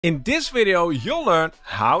In this video, you'll learn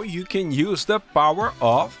how you can use the power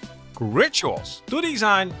of rituals to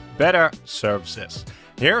design better services.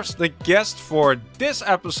 Here's the guest for this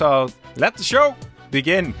episode. Let the show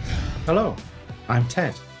begin. Hello, I'm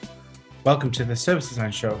Ted. Welcome to the Service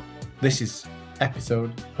Design Show. This is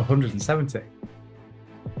episode 170.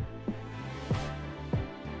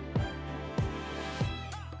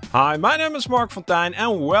 Hi, my name is Mark Fontijn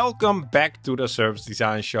and welcome back to the Service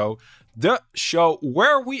Design Show. The show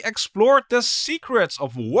where we explore the secrets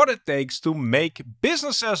of what it takes to make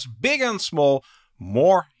businesses big and small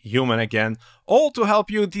more human again, all to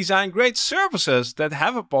help you design great services that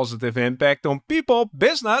have a positive impact on people,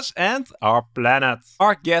 business, and our planet.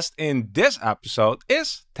 Our guest in this episode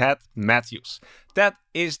is Ted Matthews. Ted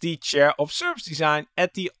is the chair of service design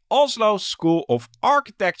at the Oslo School of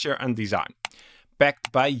Architecture and Design.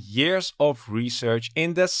 Backed by years of research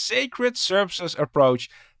in the sacred services approach,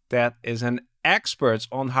 Ted is an expert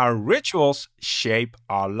on how rituals shape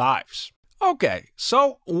our lives. Okay,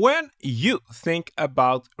 so when you think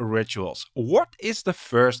about rituals, what is the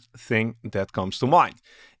first thing that comes to mind?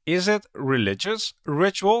 Is it religious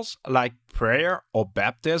rituals like prayer or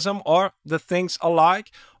baptism or the things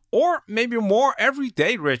alike? Or maybe more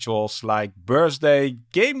everyday rituals like birthday,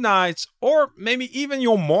 game nights, or maybe even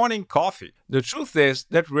your morning coffee. The truth is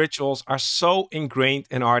that rituals are so ingrained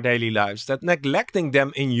in our daily lives that neglecting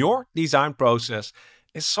them in your design process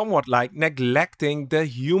is somewhat like neglecting the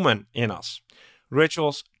human in us.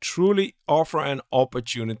 Rituals truly offer an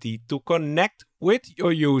opportunity to connect with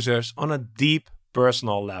your users on a deep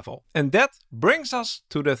personal level. And that brings us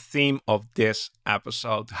to the theme of this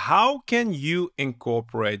episode. How can you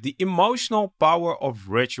incorporate the emotional power of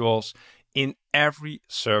rituals in every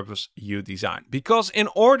service you design? Because in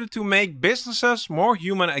order to make businesses more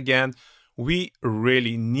human again, we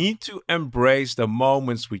really need to embrace the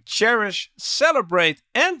moments we cherish, celebrate,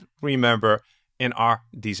 and remember in our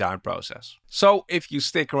design process. So if you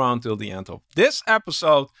stick around till the end of this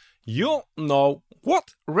episode, you'll know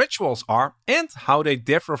what rituals are and how they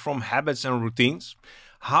differ from habits and routines,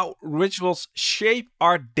 how rituals shape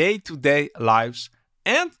our day-to-day lives,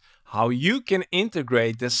 and how you can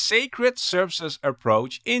integrate the sacred services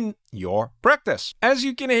approach in your practice. As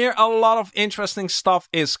you can hear, a lot of interesting stuff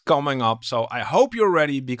is coming up, so I hope you're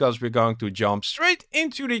ready because we're going to jump straight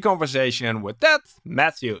into the conversation with Ted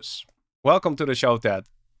Matthews. Welcome to the show, Ted.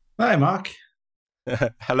 Hi, Mark.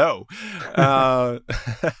 Hello.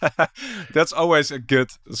 That's always a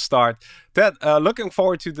good start. Ted, looking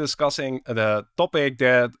forward to discussing the topic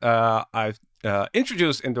that I've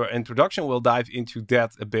introduced in the introduction. We'll dive into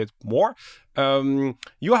that a bit more.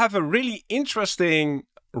 You have a really interesting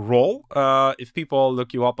role if people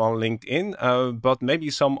look you up on LinkedIn, but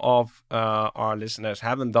maybe some of our listeners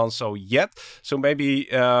haven't done so yet. So maybe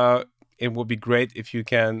it would be great if you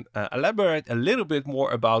can elaborate a little bit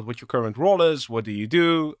more about what your current role is. What do you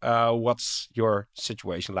do? What's your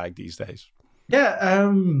situation like these days?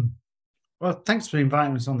 Yeah, well, thanks for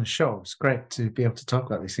inviting us on the show. It's great to be able to talk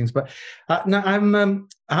about these things. But no, I'm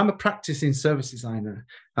a practicing service designer.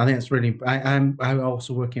 I think it's really. I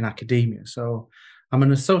also work in academia, so I'm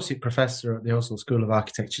an associate professor at the Oslo School of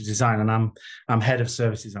Architecture Design, and I'm head of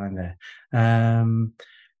service design there.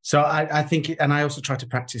 So I think, and I also try to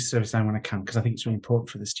practice service design when I can, because I think it's really important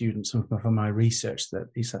for the students and for my research that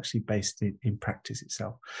it's actually based in practice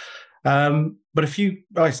itself. But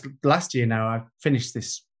last year now, I finished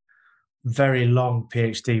this very long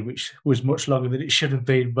PhD, which was much longer than it should have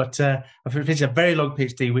been. But I finished a very long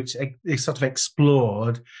PhD, which sort of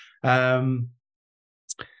explored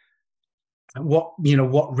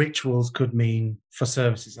what rituals could mean for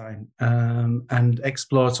service design, and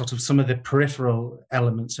explored sort of some of the peripheral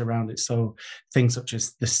elements around it. So things such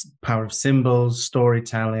as the power of symbols,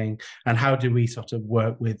 storytelling, and how do we sort of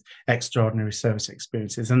work with extraordinary service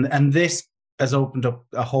experiences. And this has opened up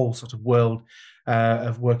a whole sort of world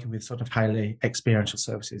of working with sort of highly experiential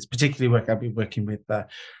services, particularly I've been working with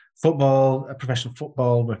football, professional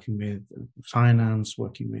football, working with finance,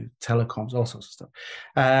 working with telecoms, all sorts of stuff.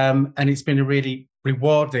 And it's been a really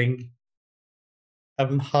rewarding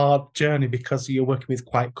and hard journey because you're working with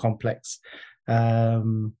quite complex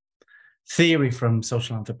theory from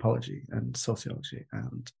social anthropology and sociology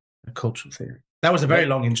and cultural theory. That was a very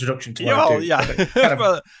long introduction to what I do.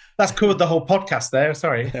 Yeah. That's covered the whole podcast there.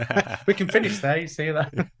 Sorry. We can finish there. You see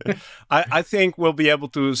that? I think we'll be able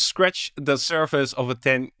to scratch the surface of a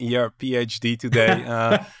 10-year PhD today.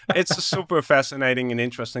 It's a super fascinating and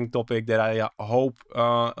interesting topic that I hope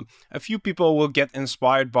a few people will get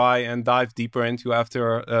inspired by and dive deeper into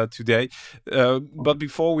after today. But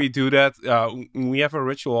before we do that, we have a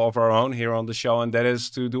ritual of our own here on the show, and that is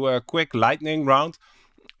to do a quick lightning round.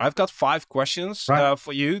 I've got 5 questions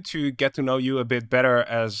for you to get to know you a bit better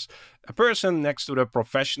as a person next to the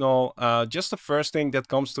professional. Just the first thing that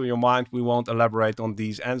comes to your mind. We won't elaborate on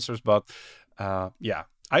these answers, but yeah.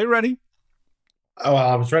 Are you ready? Oh, well,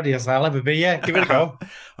 I was ready as I'll ever be. Yeah, give it a go.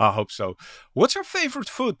 I hope so. What's your favorite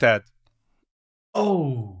food, Ted?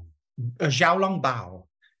 Oh, a xiaolong bao,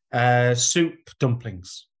 soup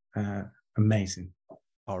dumplings. Amazing.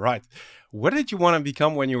 All right. What did you want to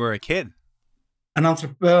become when you were a kid? An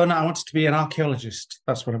entrepreneur. No, I wanted to be an archaeologist.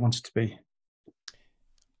 That's what I wanted to be.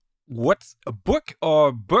 What book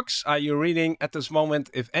or books are you reading at this moment,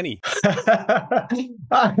 if any?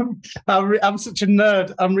 I'm such a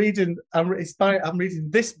nerd. I'm reading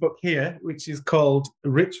this book here, which is called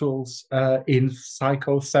Rituals in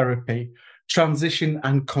Psychotherapy: Transition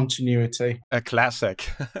and Continuity. A classic.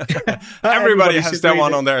 Everybody has that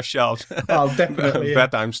one on their shelves. Oh, definitely. Yeah.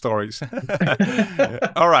 Bedtime stories.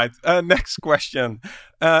 All right. Next question.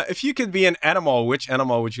 If you could be an animal, which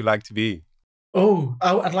animal would you like to be? Oh,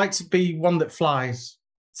 I'd like to be one that flies.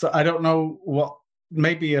 So I don't know what,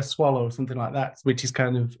 maybe a swallow or something like that, which is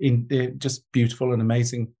kind of just beautiful and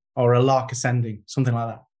amazing, or a lark ascending, something like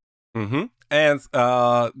that. Mm-hmm. And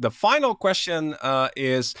the final question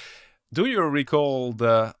is, do you recall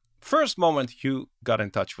the first moment you got in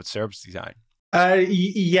touch with service design?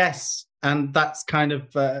 Yes. And that's kind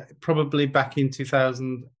of probably back in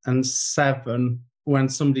 2007 when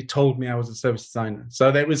somebody told me I was a service designer.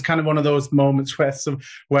 So there was kind of one of those moments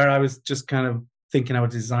where I was just kind of thinking I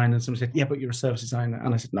was a designer, and somebody said, yeah, but you're a service designer.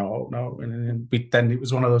 And I said, no. And then it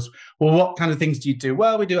was one of those, well, what kind of things do you do?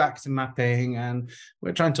 Well, we do active mapping, and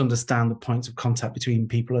we're trying to understand the points of contact between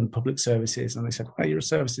people and public services. And they said, oh, you're a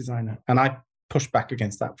service designer. And I pushed back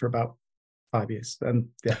against that for about 5 years. And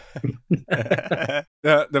yeah.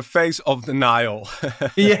 the face of denial.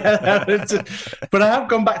 Yeah. But I have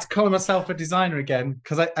gone back to calling myself a designer again,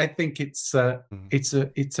 because I think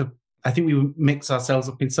I think we mix ourselves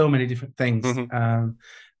up in so many different things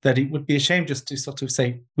that it would be a shame just to sort of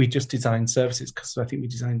say we just design services, because I think we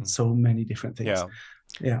design so many different things. Yeah.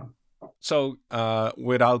 Yeah. So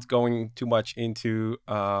without going too much into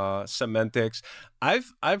semantics,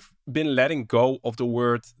 I've been letting go of the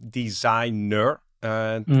word designer,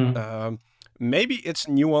 and maybe it's a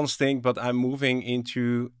nuanced thing, but I'm moving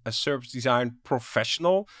into a service design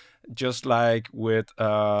professional, just like with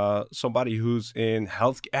somebody who's in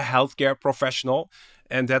a healthcare professional.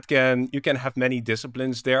 And you can have many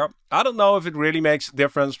disciplines there. I don't know if it really makes a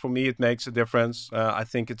difference. For me, it makes a difference. I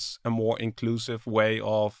think it's a more inclusive way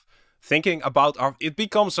of thinking about it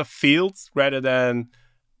becomes a field rather than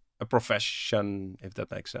a profession, if that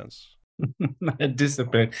makes sense. A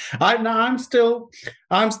discipline. I'm still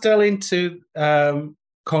into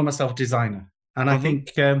calling myself a designer, and I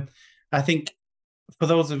think for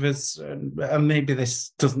those of us, and maybe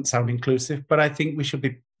this doesn't sound inclusive, but I think we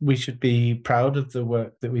should be proud of the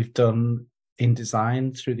work that we've done in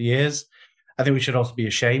design through the years. I think we should also be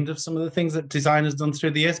ashamed of some of the things that design has done through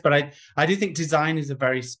the years. But I do think design has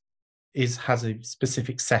a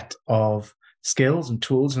specific set of skills and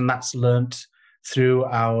tools, and that's learnt through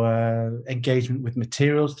our engagement with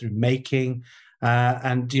materials, through making,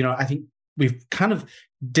 and I think we've kind of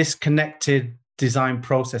disconnected design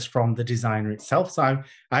process from the designer itself. So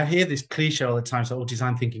I hear this cliche all the time. So,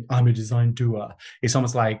 design thinking, I'm a design doer. It's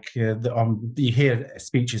almost like you hear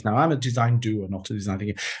speeches now. I'm a design doer, not a design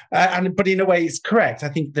thinker. But in a way, it's correct. I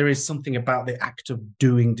think there is something about the act of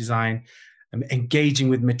doing design, engaging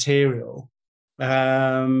with material.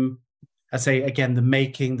 I say again, the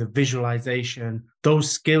making, the visualization, those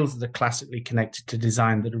skills that are classically connected to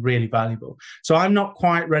design that are really valuable. So I'm not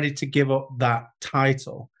quite ready to give up that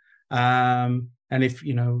title. And if,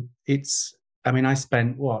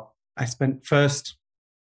 I spent first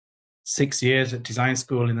 6 years at design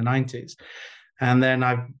school in the 90s. And then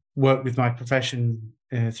I've worked with my profession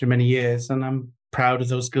through many years, and I'm proud of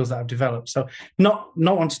those skills that I've developed. So not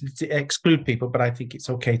wanting to exclude people, but I think it's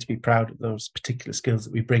okay to be proud of those particular skills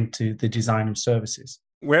that we bring to the design of services.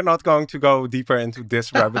 We're not going to go deeper into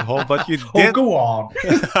this rabbit hole, but you did. Oh, go on.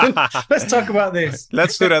 Let's talk about this.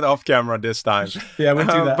 Let's do that off camera this time. Yeah, we'll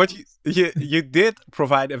do that. But you did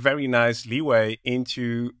provide a very nice leeway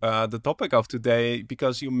into the topic of today,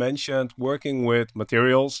 because you mentioned working with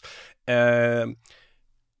materials.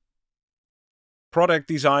 Product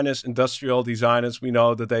designers, industrial designers, we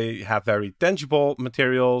know that they have very tangible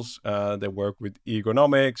materials. They work with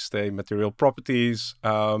ergonomics, material properties.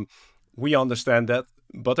 We understand that.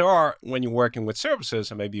 But when you're working with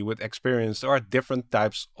services and maybe with experience, there are different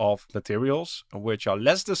types of materials which are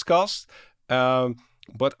less discussed,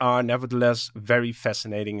 but are nevertheless very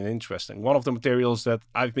fascinating and interesting. One of the materials that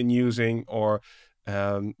I've been using or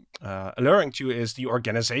alluring to is the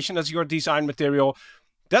organization as your design material.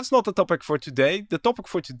 That's not the topic for today. The topic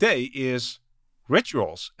for today is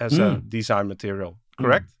rituals as a design material,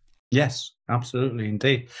 correct? Yes, absolutely,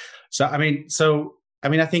 indeed. I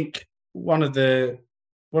think one of the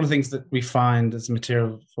things that we find as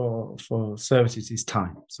material for services is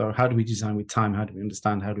time. So how do we design with time? How do we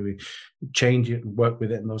understand? How do we change it and work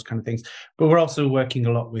with it and those kind of things? But we're also working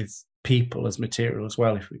a lot with people as material as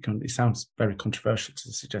well. If we can, it sounds very controversial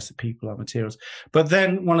to suggest that people are materials. But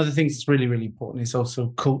then one of the things that's really, really important is also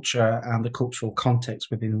culture, and the cultural context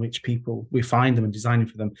within which people, we find them and designing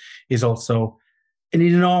for them is also an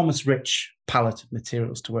enormous rich palette of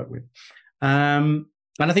materials to work with.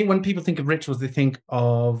 And I think when people think of rituals, they think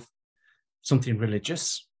of something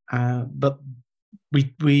religious, but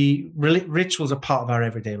rituals are part of our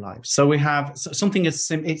everyday lives. So we have something it's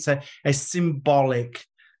a symbolic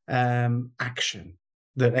action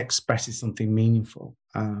that expresses something meaningful,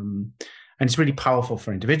 and it's really powerful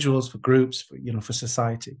for individuals, for groups, for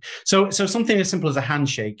society. So something as simple as a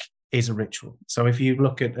handshake is a ritual. So if you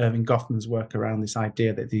look at Erving Goffman's work around this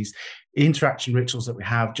idea that these interaction rituals that we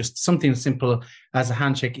have, just something as simple as a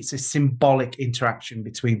handshake, it's a symbolic interaction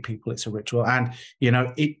between people. It's a ritual. And,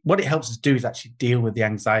 what it helps us do is actually deal with the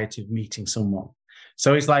anxiety of meeting someone.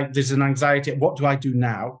 So it's like, there's an anxiety. What do I do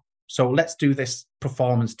now? So let's do this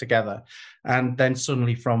performance together. And then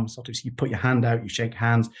suddenly you put your hand out, you shake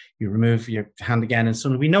hands, you remove your hand again, and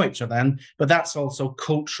suddenly we know each other. But that's also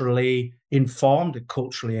culturally informed and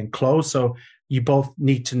culturally enclosed. So you both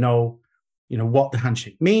need to know, what the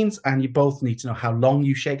handshake means, and you both need to know how long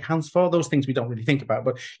you shake hands for. Those things we don't really think about.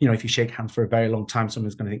 But, if you shake hands for a very long time,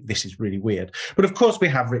 someone's going to think this is really weird. But of course, we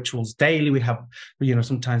have rituals daily. We have,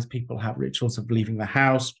 sometimes people have rituals of leaving the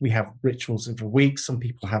house. We have rituals of a week. Some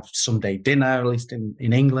people have Sunday dinner, at least in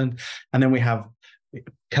England. And then we have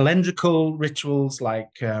calendrical rituals like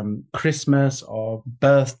Christmas or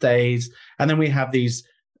birthdays. And then we have these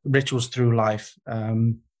rituals through life,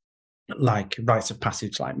 like rites of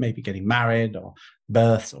passage, like maybe getting married or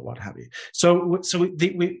births or what have you. So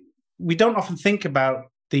we don't often think about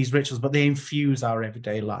these rituals, but they infuse our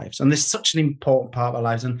everyday lives, and they're such an important part of our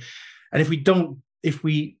lives. And if we don't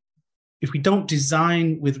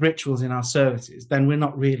design with rituals in our services, then we're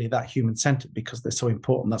not really that human-centered, because they're so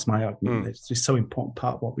important. That's my argument. It's just so important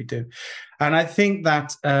part of what we do. And I think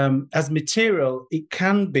that as material, it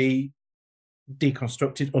can be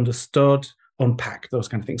deconstructed, understood, unpack, those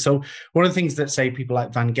kind of things. So one of the things that, say, people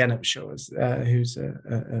like Van Gennep show us, who's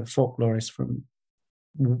a folklorist from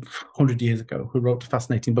 100 years ago, who wrote a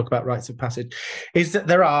fascinating book about rites of passage, is that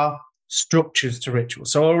there are structures to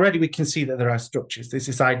rituals. So already we can see that there are structures. There's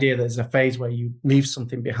this idea that there's a phase where you leave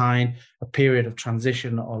something behind, a period of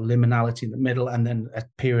transition or liminality in the middle, and then a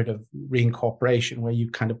period of reincorporation where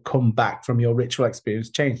you kind of come back from your ritual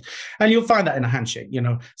experience changed. And you'll find that in a handshake,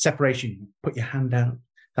 separation, you put your hand out.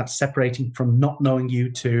 That's separating from not knowing you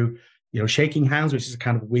to, shaking hands, which is a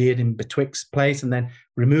kind of weird in betwixt place, and then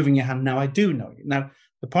removing your hand. Now I do know you. Now,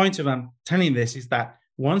 the point of I'm telling you this is that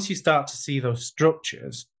once you start to see those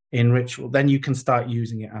structures in ritual, then you can start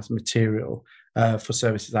using it as material for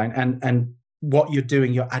service design. And what you're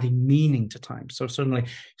doing, you're adding meaning to time. So suddenly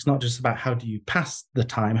it's not just about how do you pass the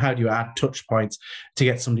time, how do you add touch points to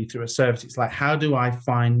get somebody through a service. It's like, how do I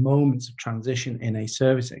find moments of transition in a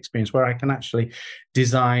service experience where I can actually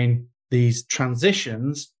design these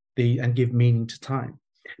transitions and give meaning to time.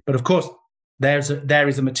 But of course, there is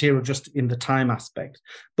a material just in the time aspect,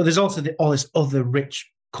 but there's also all this other rich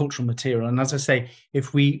cultural material. And as I say,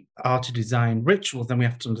 if we are to design rituals, then we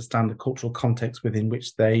have to understand the cultural context within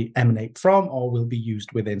which they emanate from or will be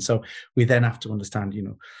used within. So we then have to understand,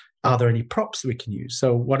 are there any props that we can use?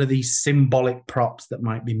 So what are these symbolic props that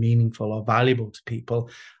might be meaningful or valuable to people?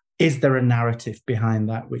 Is there a narrative behind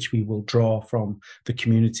that which we will draw from the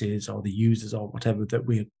communities or the users or whatever that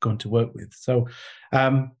we're going to work with? So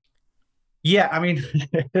yeah, I mean,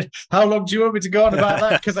 how long do you want me to go on about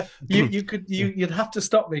that? Because you'd have to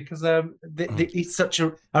stop me, because it's such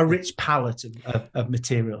a rich palette of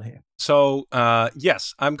material here. So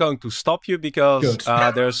yes, I'm going to stop you, because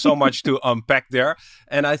there's so much to unpack there.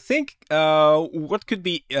 And I think what could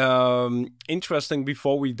be interesting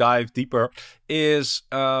before we dive deeper is,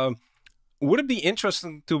 would it be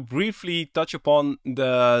interesting to briefly touch upon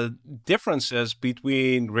the differences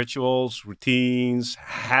between rituals, routines,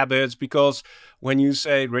 habits? Because when you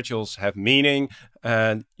say rituals have meaning,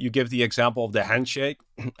 and you give the example of the handshake,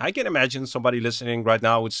 I can imagine somebody listening right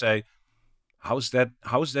now would say, how's that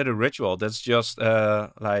a ritual? That's just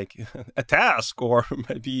like a task, or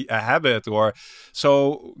maybe a habit. Or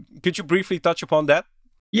so could you briefly touch upon that?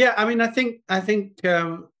 Yeah, I mean, I think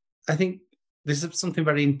there's something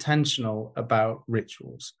very intentional about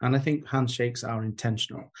rituals, and I think handshakes are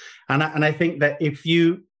intentional. And I think that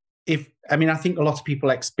I think a lot of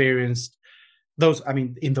people experienced those. I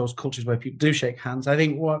mean, in those cultures where people do shake hands, I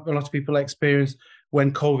think what a lot of people experienced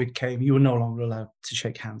when COVID came, you were no longer allowed to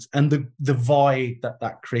shake hands, and the void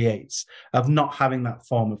that creates of not having that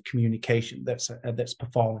form of communication that's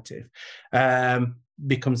performative.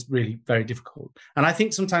 Becomes really very difficult. And I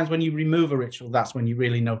think sometimes when you remove a ritual, that's when you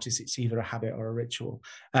really notice it's either a habit or a ritual.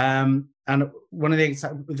 And one of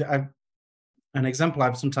the an example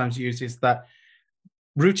I've sometimes used is that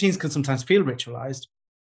routines can sometimes feel ritualized,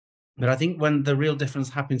 but I think when the real difference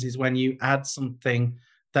happens is when you add something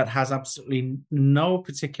that has absolutely no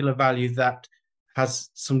particular value, that has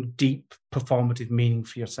some deep performative meaning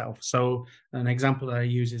for yourself. So an example that I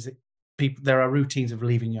use is there are routines of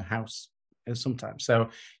leaving your house sometimes. So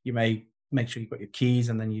you may make sure you've got your keys,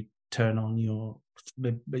 and then you turn on your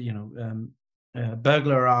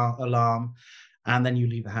burglar alarm, and then you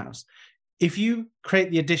leave the house. If you create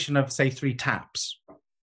the addition of, say, 3 taps,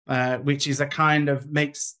 which is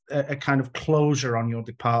makes a kind of closure on your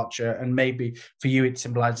departure, and maybe for you it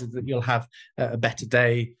symbolizes that you'll have a better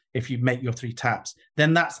day if you make your 3 taps,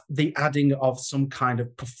 then that's the adding of some kind of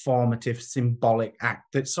performative symbolic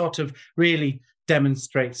act that sort of really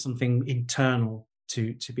demonstrates something internal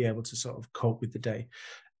to be able to sort of cope with the day.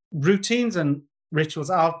 Routines and rituals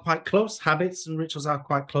are quite close. Habits and rituals are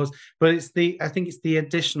quite close, but I think it's the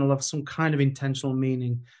additional of some kind of intentional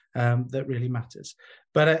meaning that really matters.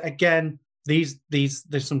 But again, there's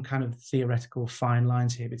some kind of theoretical fine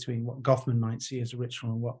lines here between what Goffman might see as a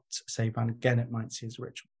ritual and what, say, Van Gennep might see as a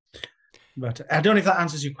ritual. But I don't know if that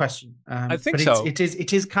answers your question. I think so. It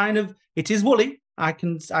is woolly. I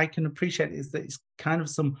can appreciate it, that it's kind of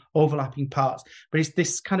some overlapping parts, but it's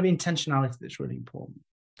this kind of intentionality that's really important.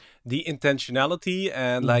 The intentionality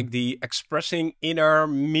and like the expressing inner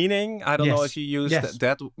meaning. I don't know if you use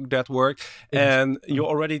that word. And you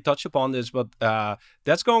already touched upon this, but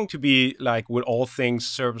that's going to be, like with all things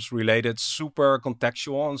service related, super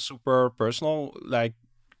contextual and super personal. Like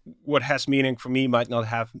what has meaning for me might not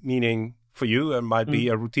have meaning for you, and might be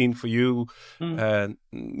a routine for you.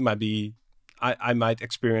 Might be I might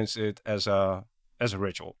experience it as a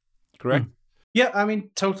ritual. Correct? Yeah, I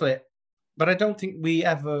mean, totally. But I don't think we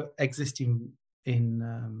ever exist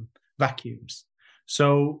in vacuums.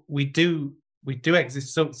 So we do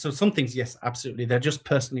exist. So some things, yes, absolutely, they're just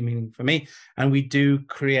personally meaning for me, and we do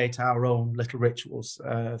create our own little rituals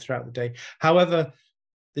throughout the day. However,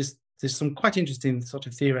 there's some quite interesting sort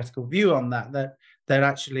of theoretical view on that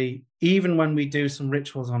actually, even when we do some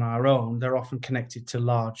rituals on our own, they're often connected to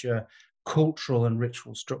larger cultural and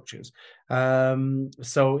ritual structures.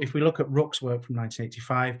 So if we look at Ruck's work from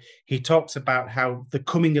 1985, he talks about how the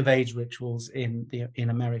coming of age rituals in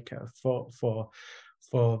America for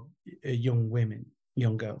young women,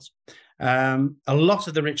 young girls, a lot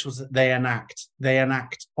of the rituals that they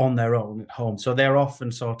enact on their own at home. So they're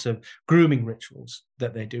often sort of grooming rituals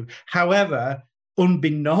that they do. However,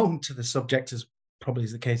 unbeknown to the subject, as probably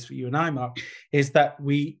is the case for you and I, Mark, is that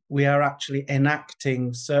we are actually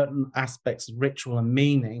enacting certain aspects of ritual and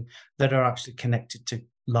meaning that are actually connected to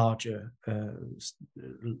larger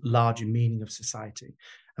meaning of society.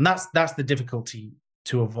 And that's the difficulty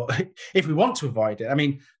to avoid if we want to avoid it. I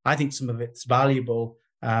mean, I think some of it's valuable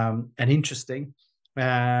and interesting,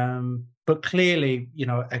 but clearly,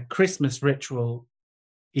 a Christmas ritual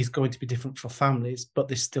is going to be different for families, but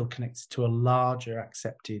they're still connected to a larger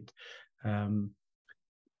accepted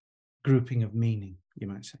grouping of meaning, you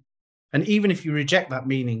might say. And even if you reject that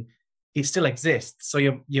meaning, it still exists. So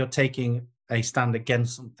you're taking a stand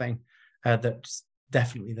against something that's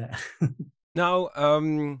definitely there. Now,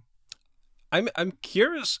 I'm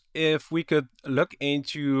curious if we could look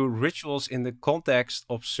into rituals in the context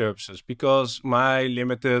of services, because my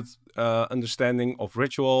limited understanding of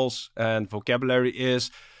rituals and vocabulary is,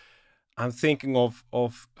 I'm thinking of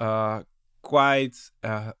quite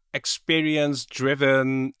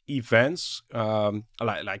experience-driven events,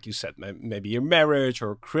 like you said, maybe your marriage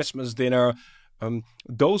or Christmas dinner.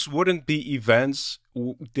 Those wouldn't be events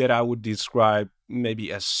that I would describe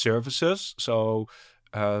maybe as services. So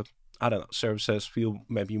I don't know, services feel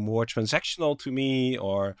maybe more transactional to me,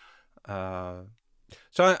 or so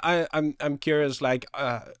I'm curious, like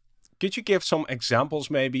could you give some examples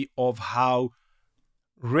maybe of how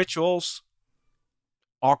rituals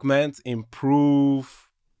augment, improve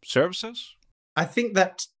services? I think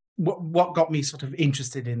that what got me sort of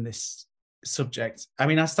interested in this subject, I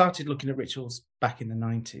mean, I started looking at rituals back in the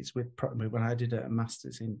 90s when I did a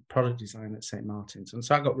master's in product design at St. Martin's. And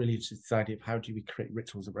so I got really interested in this idea of how do we create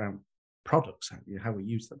rituals around products, how we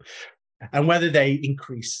use them. and whether they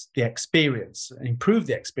increase the experience and improve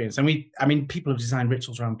the experience. And I mean, people have designed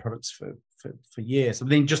rituals around products for years. I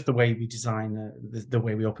mean, just the way we design, the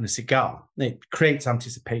way we open a cigar, it creates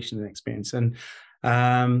anticipation and experience. And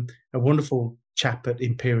a wonderful chap at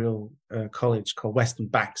Imperial College called Weston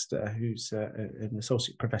Baxter, who's an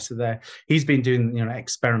associate professor there. He's been doing,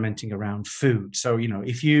 experimenting around food. So,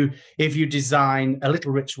 if you design a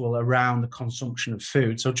little ritual around the consumption of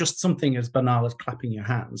food, so just something as banal as clapping your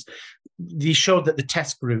hands, he showed that the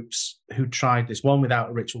test groups who tried this, one without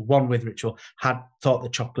a ritual, one with ritual, had thought the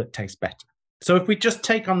chocolate tastes better. So if we just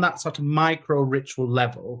take on that sort of micro ritual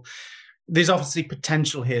level, there's obviously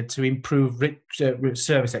potential here to improve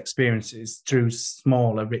service experiences through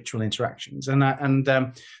smaller ritual interactions. For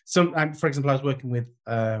example, I was working with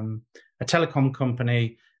a telecom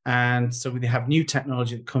company, and so they have new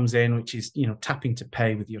technology that comes in, which is tapping to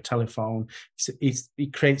pay with your telephone.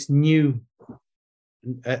 It creates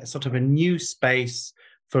sort of a new space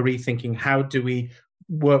for rethinking how do we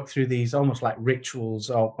work through these almost like rituals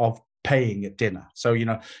of paying at dinner. So,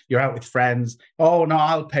 you're out with friends. Oh, no,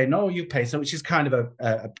 I'll pay. No, you pay. So, which is kind of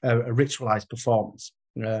a ritualized performance.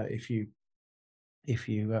 If you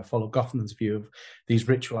follow Goffman's view of these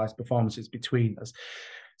ritualized performances between us.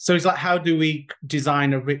 So it's like, how do we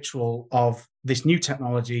design a ritual of this new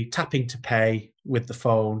technology, tapping to pay with the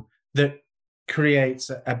phone, that creates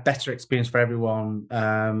a better experience for everyone,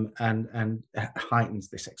 and heightens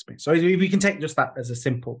this experience. So we can take just that as a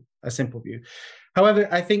simple view. However,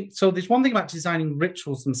 I think so. There's one thing about designing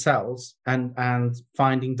rituals themselves and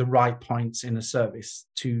finding the right points in a service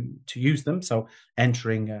to use them. So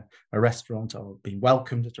entering a restaurant, or being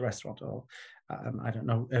welcomed at a restaurant, or I don't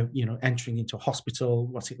know, entering into a hospital.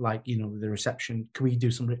 What's it like? The reception. Can we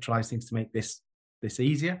do some ritualized things to make this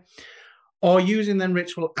easier? Or using then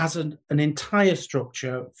ritual as an entire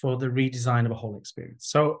structure for the redesign of a whole experience.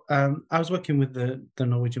 So I was working with the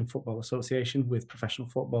Norwegian Football Association, with professional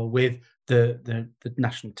football, with the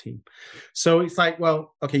national team. So it's like,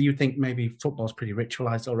 well, okay, you think maybe football is pretty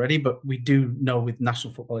ritualized already, but we do know with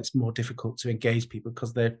national football it's more difficult to engage people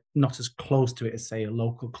because they're not as close to it as, say, a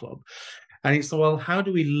local club. And it's, well, how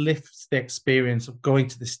do we lift the experience of going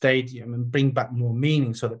to the stadium and bring back more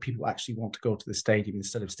meaning so that people actually want to go to the stadium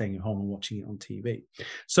instead of staying at home and watching it on TV?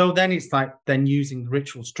 So then it's like then using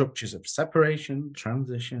ritual structures of separation,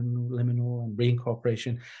 transition, liminal, and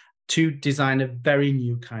reincorporation to design a very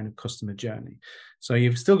new kind of customer journey. So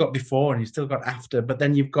you've still got before and you've still got after, but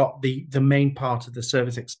then you've got the main part of the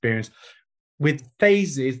service experience with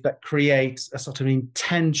phases that create a sort of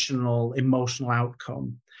intentional emotional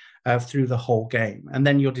outcome through the whole game. And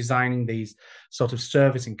then you're designing these sort of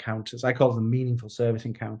service encounters. I call them meaningful service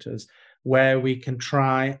encounters, where we can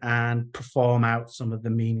try and perform out some of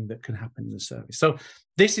the meaning that can happen in the service. So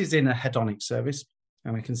this is in a hedonic service,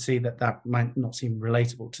 and I can see that might not seem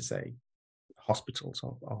relatable to, say, hospitals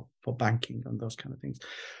or for banking and those kind of things.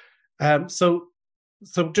 So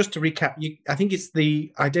just to recap, I think it's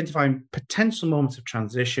the identifying potential moments of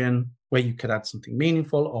transition where you could add something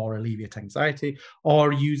meaningful or alleviate anxiety,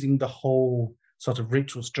 or using the whole sort of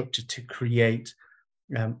ritual structure to create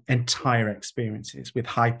entire experiences with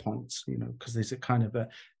high points, because there's a kind of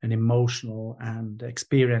an emotional and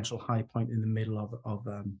experiential high point in the middle of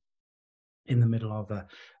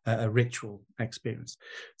a ritual experience.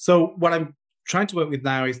 So what I'm trying to work with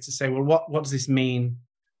now is to say, well, what does this mean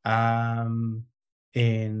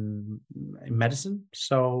in medicine?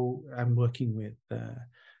 So I'm working with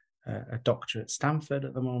a doctor at Stanford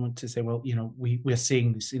at the moment to say, well, we're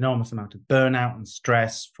seeing this enormous amount of burnout and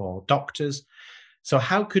stress for doctors. So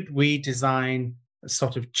how could we design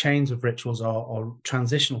sort of chains of rituals or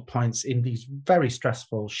transitional points in these very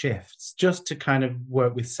stressful shifts, just to kind of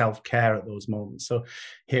work with self-care at those moments? So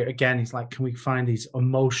here again, it's like, can we find these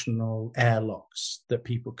emotional airlocks that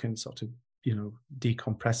people can sort of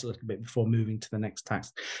decompress a little bit before moving to the next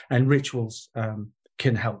task? And rituals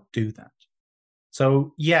can help do that.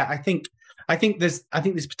 So yeah, I think there's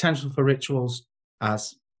potential for rituals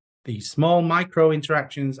as these small micro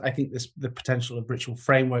interactions. I think there's the potential of ritual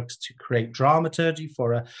frameworks to create dramaturgy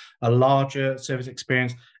for a larger service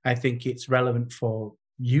experience. I think it's relevant for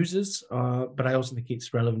users, but I also think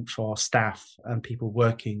it's relevant for staff and people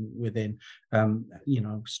working within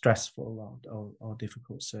stressful or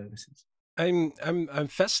difficult services. I'm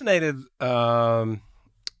fascinated by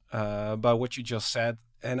what you just said,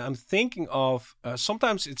 and I'm thinking of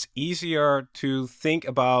sometimes it's easier to think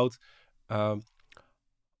about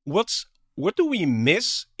what do we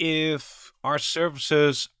miss if our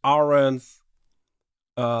services aren't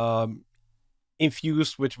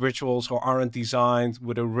infused with rituals or aren't designed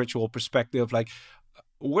with a ritual perspective. Like,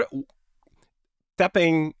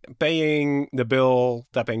 tapping, paying the bill,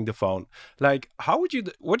 tapping the phone. Like, how would you,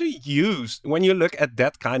 what do you use when you look at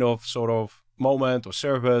that kind of sort of moment or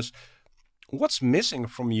service? What's missing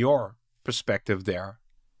from your perspective there?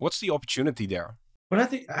 What's the opportunity there? Well, I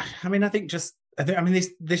think just, I mean,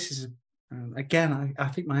 this is, again, I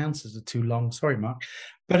think my answers are too long. Sorry, Mark.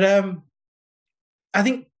 But I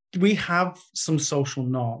think we have some social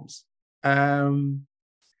norms. And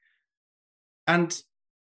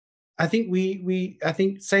I think I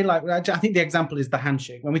think, say, like, I think the example is the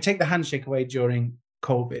handshake. When we take the handshake away during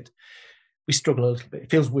COVID, we struggle a little bit. It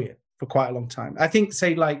feels weird for quite a long time. I think,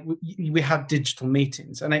 say, like, we had digital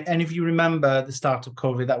meetings, and if you remember the start of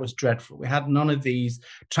COVID, that was dreadful. We had none of these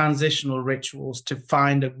transitional rituals to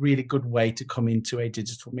find a really good way to come into a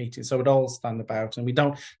digital meeting. So we'd all stand about, and we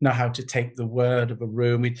don't know how to take the word of a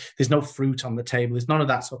room. There's no fruit on the table. There's none of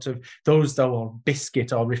that sort of those though, or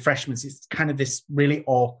biscuit or refreshments. It's kind of this really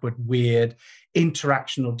awkward, weird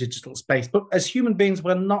interactional digital space. But as human beings,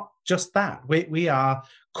 we're not just that. We are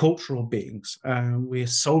cultural beings. We're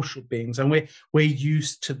social beings, and we're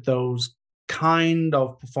used to those kind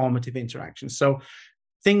of performative interactions. So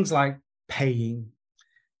things like paying,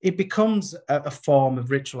 it becomes a form of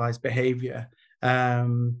ritualized behavior,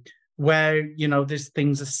 where there's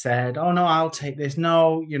things are said. Oh no, I'll take this.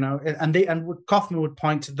 No, and Kaufman would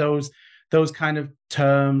point to those kind of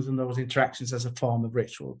terms and those interactions as a form of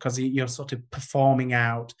ritual, because you're sort of performing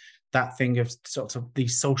out that thing of sort of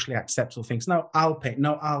these socially acceptable things. No, I'll pay.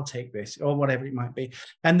 No, I'll take this, or whatever it might be.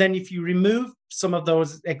 And then if you remove some of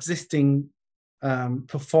those existing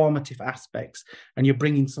performative aspects and you're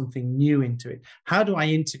bringing something new into it, how do I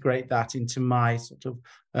integrate that into my sort of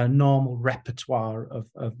normal repertoire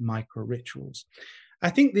of micro rituals? I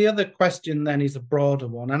think the other question then is a broader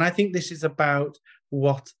one. And I think this is about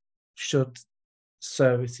what should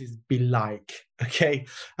services be like. Okay,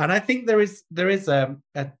 and I think there is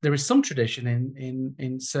some tradition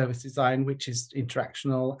in service design which is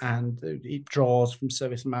interactional, and it draws from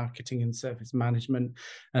service marketing and service management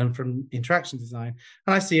and from interaction design.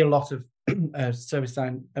 And I see a lot of service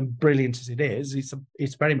design, and brilliant as it is,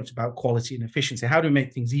 it's very much about quality and efficiency. How do we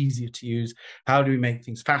make things easier to use? How do we make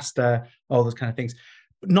things faster? All those kind of things.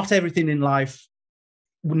 But not everything in life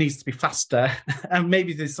needs to be faster, and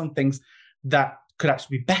maybe there's some things that could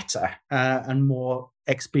actually be better and more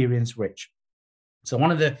experience rich. So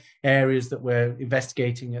one of the areas that we're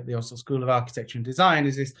investigating at the Oslo School of Architecture and Design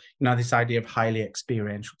is this idea of highly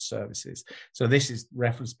experiential services. So this is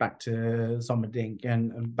referenced back to Zommerdink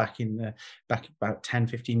and back about 10,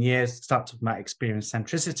 15 years, start talking about experience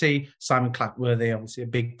centricity. Simon Clackworthy, obviously a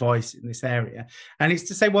big voice in this area. And it's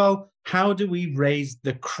to say, well, how do we raise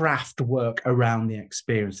the craft work around the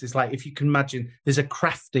experience? It's like, if you can imagine, there's a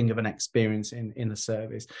crafting of an experience in a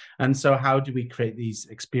service. And so how do we create these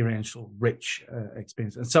experiential, rich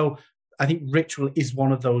experiences? And so I think ritual is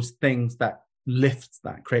one of those things that lifts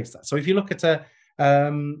that, creates that. So if you look at a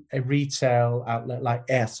retail outlet like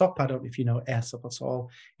Aesop, I don't know if you know Aesop at all.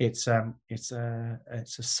 It's a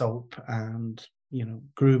soap and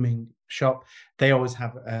grooming shop. They always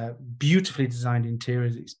have beautifully designed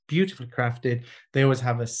interiors. It's beautifully crafted. They always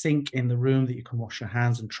have a sink in the room that you can wash your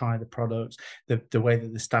hands and try the products. The way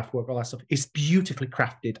that the staff work, all that stuff, it's beautifully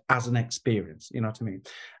crafted as an experience. You know what I mean?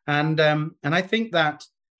 And I think that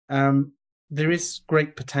there is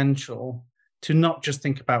great potential to not just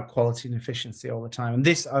think about quality and efficiency all the time. And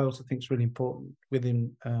this, I also think, is really important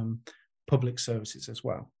within public services as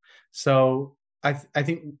well. So I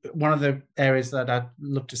think one of the areas that I'd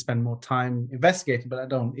love to spend more time investigating, but I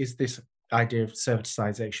don't, is this idea of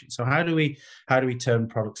servitization. So how do we turn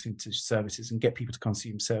products into services and get people to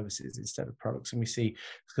consume services instead of products? And we see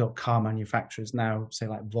car manufacturers now, say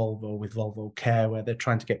like Volvo with Volvo Care, where they're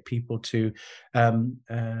trying to get people to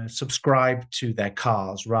subscribe to their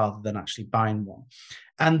cars rather than actually buying one.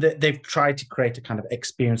 And they've tried to create a kind of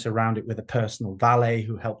experience around it with a personal valet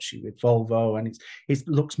who helps you with Volvo. And it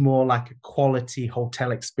looks more like a quality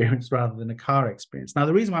hotel experience rather than a car experience. Now,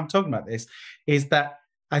 the reason why I'm talking about this is that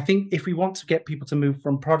I think if we want to get people to move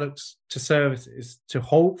from products to services to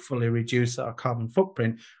hopefully reduce our carbon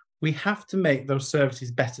footprint, we have to make those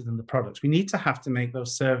services better than the products. We need to have to make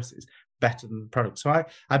those services better than the products. So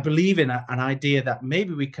I believe in an idea that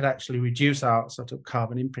maybe we could actually reduce our sort of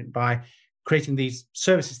carbon imprint by creating these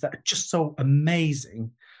services that are just so amazing,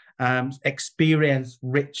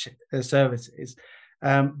 experience-rich services,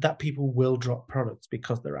 that people will drop products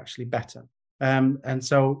because they're actually better. And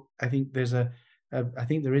so I think there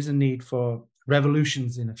is a need for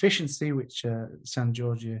revolutions in efficiency, which San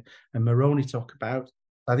Giorgio and Moroni talk about.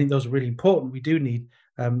 I think those are really important. We do need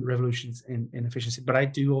revolutions in efficiency, but I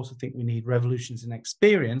do also think we need revolutions in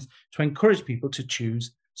experience to encourage people to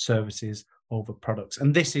choose services over products.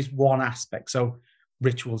 And this is one aspect. So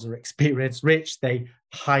rituals are experience rich. They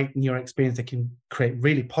heighten your experience. They can create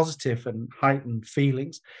really positive and heightened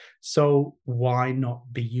feelings. So why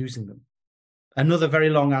not be using them? Another very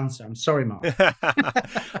long answer. I'm sorry, Mark.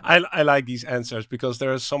 I like these answers because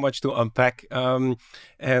there is so much to unpack. And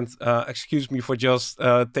excuse me for just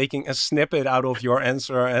taking a snippet out of your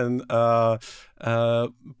answer and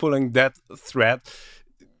pulling that thread.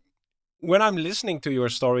 When I'm listening to your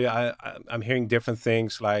story, I'm hearing different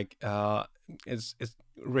things like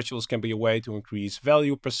rituals can be a way to increase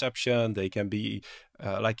value perception. They can be,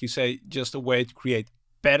 like you say, just a way to create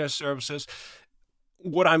better services.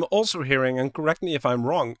 What I'm also hearing, and correct me if I'm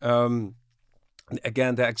wrong,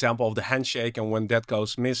 again, the example of the handshake and when that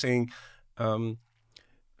goes missing,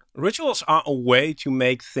 rituals are a way to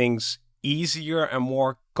make things easier and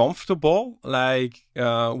more comfortable. Like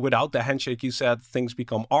without the handshake, you said things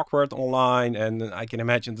become awkward online, and I can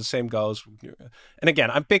imagine the same goes. And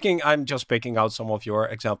again, I'm just picking out some of your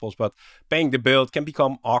examples, but paying the bill can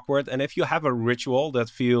become awkward. And if you have a ritual that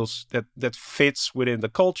feels that fits within the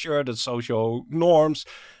culture, the social norms,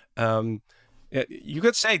 you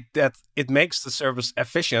could say that it makes the service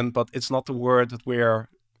efficient, but it's not the word that we're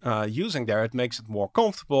using there. It makes it more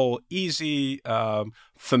comfortable, easy,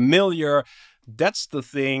 familiar. That's the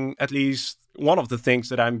thing, at least one of the things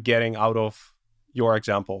that I'm getting out of your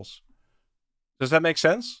examples. Does that make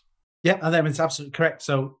sense? Yeah, I think it's absolutely correct.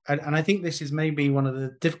 So, and I think this is maybe one of the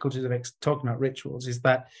difficulties of talking about rituals is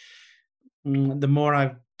that the more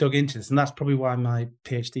I've dug into this, and that's probably why my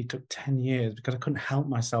PhD took 10 years, because I couldn't help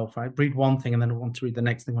myself. I'd read one thing and then I want to read the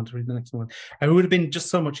next thing, want to read the next one. It would have been just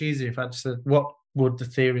so much easier if I'd said, what would the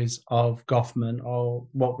theories of Goffman or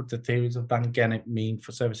what would the theories of Van Gennep mean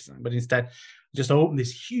for service design? But instead, just opened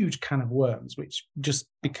this huge can of worms, which just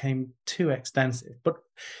became too extensive. But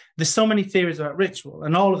there's so many theories about ritual,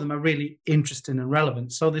 and all of them are really interesting and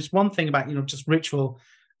relevant. So there's one thing about, just ritual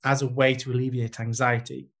as a way to alleviate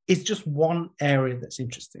anxiety. It's just one area that's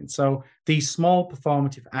interesting. So these small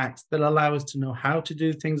performative acts that allow us to know how to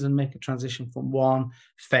do things and make a transition from one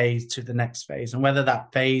phase to the next phase. And whether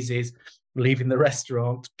that phase is leaving the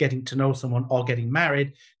restaurant, getting to know someone, or getting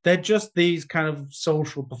married, they're just these kind of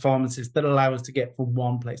social performances that allow us to get from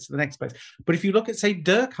one place to the next place. But if you look at, say,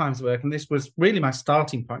 Durkheim's work, and this was really my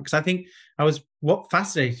starting point, because I think what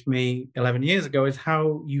fascinated me 11 years ago is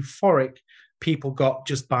how euphoric people got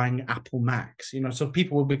just buying Apple Macs. So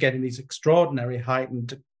people will be getting these extraordinary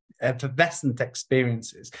heightened effervescent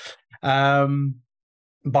experiences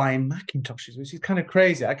buying Macintoshes, which is kind of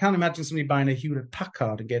crazy. I can't imagine somebody buying a Hewlett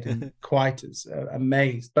Packard and getting quite as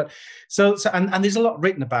amazed. But and there's a lot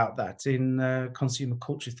written about that in consumer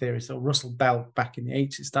culture theory. So Russell Belt back in the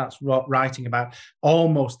 80s starts writing about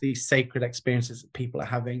almost these sacred experiences that people are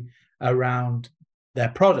having around their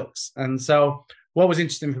products. And so what was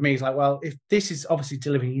interesting for me is like, well, if this is obviously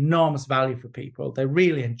delivering enormous value for people, they're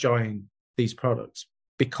really enjoying these products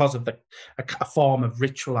because of a form of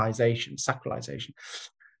ritualization, sacralization.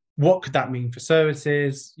 What could that mean for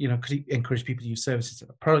services? Could it encourage people to use services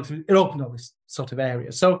of products? It opened all this sort of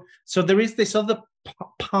area. So there is this other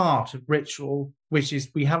part of ritual, which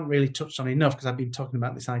is we haven't really touched on enough, because I've been talking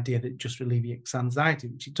about this idea that it just alleviates anxiety,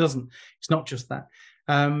 which it doesn't. It's not just that.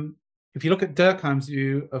 If you look at Durkheim's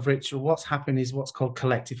view of ritual, what's happened is what's called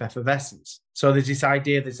collective effervescence. So there's this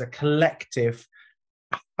idea there's a collective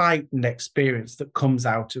heightened experience that comes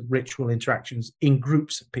out of ritual interactions in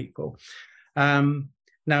groups of people.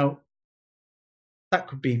 Now, that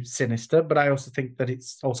could be sinister, but I also think that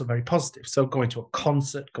it's also very positive. So going to a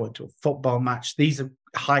concert, going to a football match, these are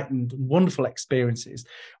heightened, wonderful experiences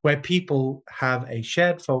where people have a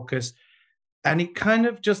shared focus, and it kind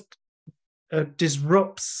of just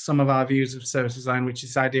disrupts some of our views of service design, which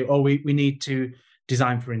is the idea, we need to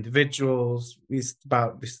design for individuals. It's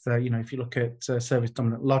about this, if you look at service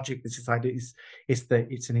dominant logic, this is idea it's an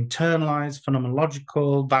internalized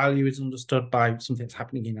phenomenological value is understood by something that's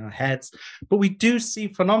happening in our heads. But we do see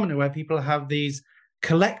phenomena where people have these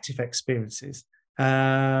collective experiences,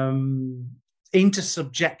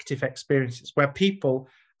 intersubjective experiences, where people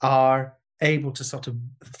are able to sort of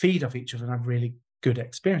feed off each other and have really good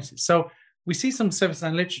experiences. So we see some service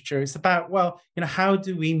design literature. It's about, how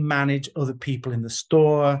do we manage other people in the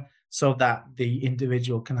store so that the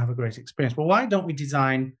individual can have a great experience? Well, why don't we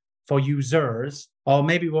design for users? Or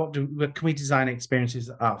maybe can we design experiences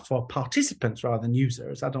for participants rather than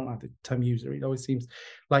users? I don't like the term user. It always seems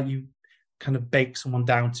like you kind of bake someone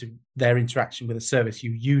down to their interaction with a service.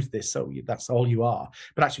 You use this, so that's all you are.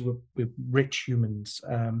 But actually, we're rich humans.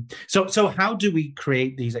 So how do we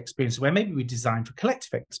create these experiences where maybe we design for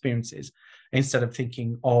collective experiences instead of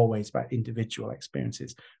thinking always about individual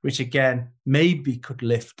experiences, which again maybe could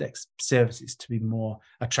lift services to be more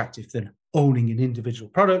attractive than owning an individual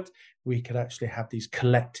product. We could actually have these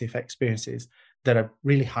collective experiences that are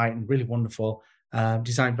really heightened, really wonderful,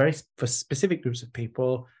 designed for specific groups of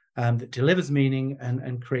people, that delivers meaning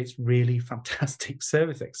and creates really fantastic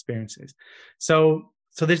service experiences. So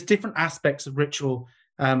there's different aspects of ritual,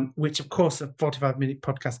 which of course a 45-minute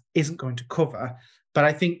podcast isn't going to cover. But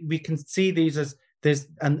I think we can see these as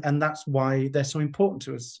and that's why they're so important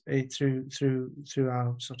to us through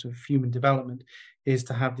our sort of human development, is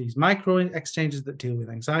to have these micro exchanges that deal with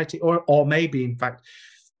anxiety, or maybe in fact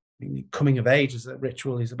coming of age as a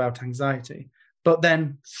ritual is about anxiety. But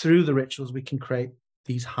then through the rituals we can create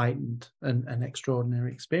these heightened and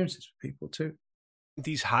extraordinary experiences for people too.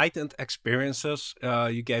 These heightened experiences,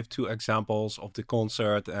 you gave 2 examples of the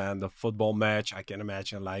concert and the football match. I can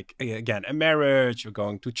imagine, like, again, a marriage, you're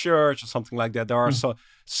going to church or something like that. There are so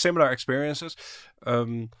similar experiences.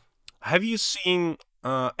 Have you seen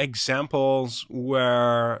examples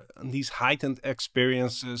where these heightened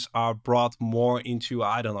experiences are brought more into,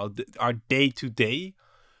 I don't know, our day-to-day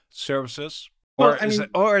services? Or,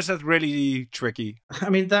 well, is that really tricky? I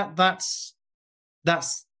mean, that's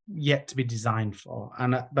yet to be designed for,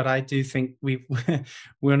 but I do think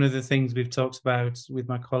one of the things we've talked about with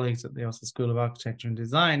my colleagues at the Oslo School of Architecture and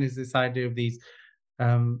Design is this idea of these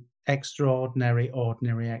extraordinary,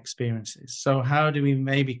 ordinary experiences. So how do we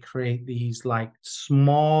maybe create these like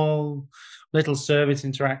small little service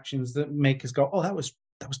interactions that make us go, oh, that was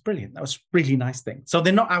brilliant. That was a really nice thing. So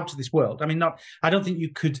they're not out of this world. I mean, I don't think you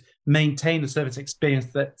could maintain a service experience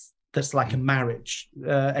that's like a marriage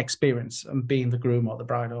experience and being the groom or the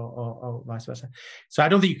bride or vice versa. So I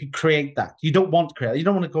don't think you could create that. You don't want to create. You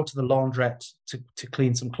don't want to go to the laundrette to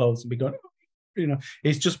clean some clothes and be going,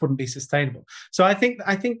 it just wouldn't be sustainable. So I think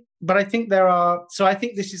there are. So I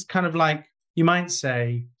think this is kind of like, you might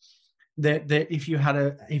say that if you had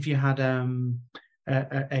a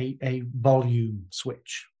volume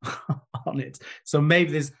switch on it. So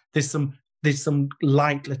maybe there's some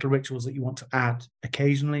light little rituals that you want to add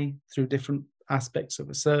occasionally through different aspects of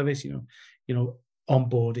a service,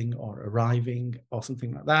 onboarding or arriving or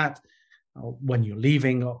something like that, or when you're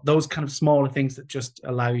leaving, or those kind of smaller things that just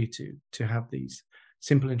allow you to have these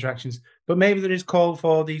simple interactions. But maybe there is call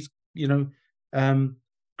for these,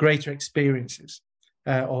 greater experiences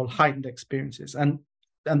or heightened experiences. And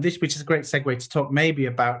this, which is a great segue to talk maybe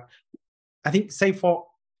about, I think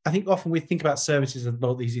often we think about services as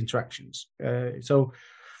about these interactions, or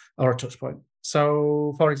a touch point.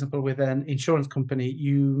 So, for example, with an insurance company,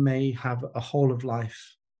 you may have a whole of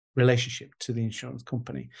life relationship to the insurance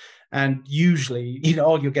company, and usually,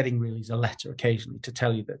 all you're getting really is a letter occasionally to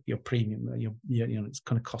tell you that your premium, it's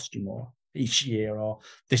going to cost you more each year, or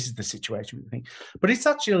this is the situation with the thing. But it's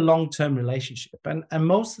actually a long-term relationship, and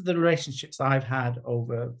most of the relationships I've had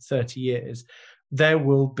over 30 years, there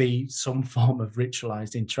will be some form of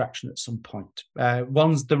ritualized interaction at some point.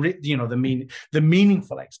 One's the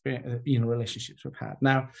meaningful experience, relationships we've had.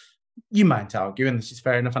 Now, you might argue, and this is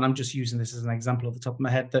fair enough, and I'm just using this as an example off the top of my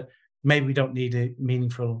head, that maybe we don't need a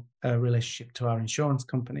meaningful relationship to our insurance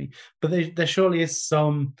company, but there surely is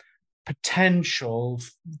some potential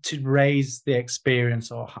to raise the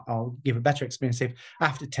experience, or I'll give a better experience if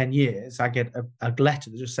after 10 years I get a letter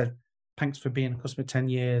that just said, thanks for being a customer 10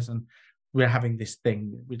 years, and we're having this thing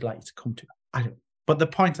that we'd like you to come to. But the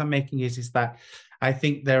point I'm making is that I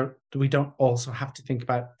think we don't also have to think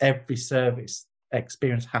about every service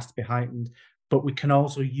experience has to be heightened, but we can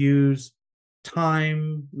also use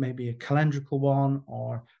time, maybe a calendrical one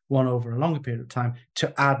or one over a longer period of time,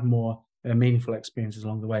 to add more meaningful experiences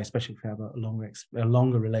along the way, especially if we have a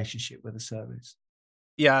longer relationship with a service.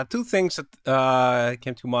 Yeah, 2 things that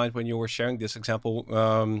came to mind when you were sharing this example,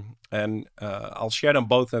 and I'll share them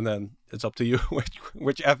both, and then it's up to you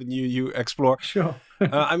which avenue you explore. Sure.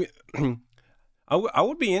 I mean, I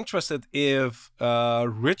would be interested if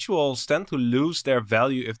rituals tend to lose their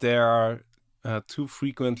value if they are too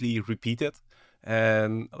frequently repeated,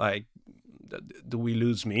 and like, do we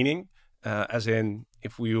lose meaning? As in,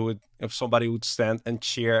 if somebody would stand and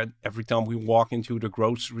cheer every time we walk into the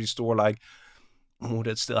grocery store, like, would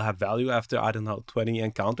it still have value after, I don't know, 20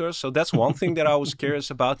 encounters? So that's one thing that I was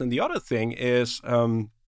curious about. And the other thing is,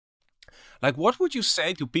 like, what would you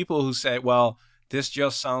say to people who say, well, this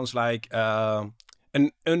just sounds like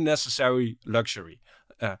an unnecessary luxury?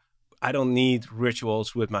 I don't need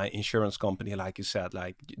rituals with my insurance company, like you said.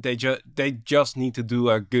 Like they just need to do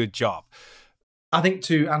a good job. I think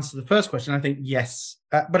to answer the first question, I think yes,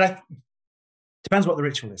 but depends what the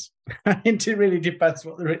ritual is. It really depends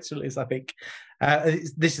what the ritual is. I think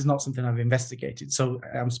this is not something I've investigated, so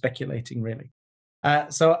I'm speculating really.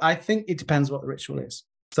 So I think it depends what the ritual is.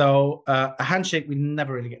 So a handshake we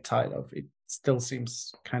never really get tired of. It still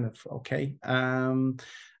seems kind of okay, and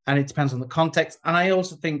it depends on the context. And I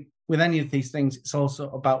also think with any of these things, it's also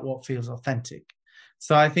about what feels authentic.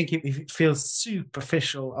 So I think if it feels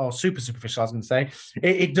superficial or super superficial, I was going to say,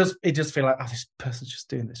 it does feel like, oh, this person's just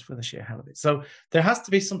doing this for the sheer hell of it. So there has to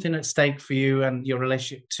be something at stake for you and your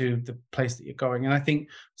relationship to the place that you're going. And I think,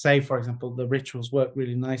 say, for example, the rituals work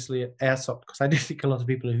really nicely at Airsoft, because I do think a lot of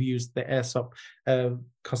people who use the Airsoft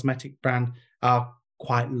cosmetic brand are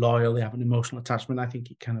quite loyal. They have an emotional attachment. I think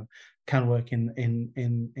it kind of can work in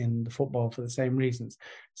the football for the same reasons.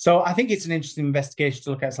 So I think it's an interesting investigation to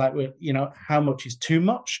look at. It's like, you know, how much is too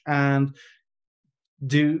much, and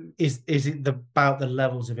is it about the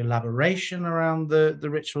levels of elaboration around the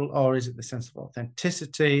ritual, or is it the sense of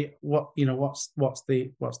authenticity? What's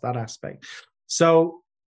that aspect? So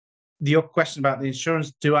your question about the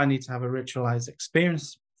insurance, do I need to have a ritualized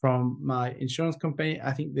experience from my insurance company?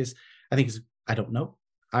 I don't know.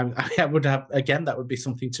 I would have, again, that would be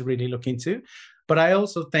something to really look into. But I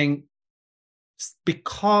also think,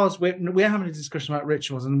 because we're having a discussion about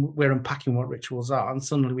rituals and we're unpacking what rituals are, and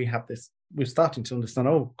suddenly we're starting to understand,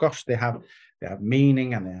 oh gosh, they have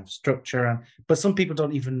meaning and they have structure, but some people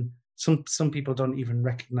don't even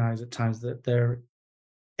recognize at times that they're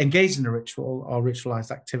engaged in a ritual or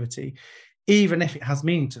ritualized activity, even if it has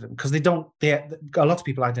meaning to them, because a lot of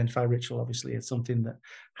people identify ritual obviously as something that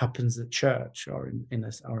happens at church or in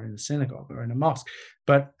a synagogue or in a mosque,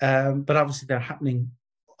 but obviously they're happening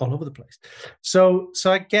all over the place. So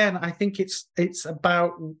again, I think it's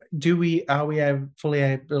about, are we fully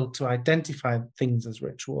able to identify things as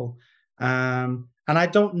ritual? And I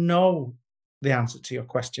don't know the answer to your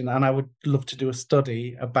question, and I would love to do a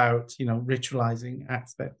study about, you know, ritualizing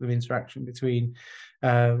aspect of interaction between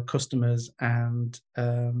customers and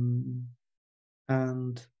the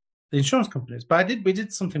insurance companies. But we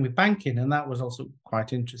did something with banking, and that was also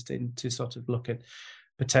quite interesting to sort of look at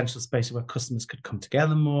potential spaces where customers could come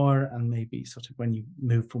together more, and maybe sort of when you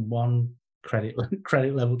move from one credit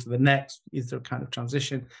level to the next, is there a kind of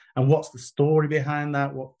transition, and what's the story behind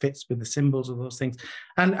that, what fits with the symbols of those things,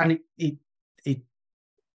 and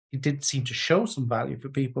it did seem to show some value for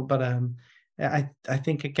people. But I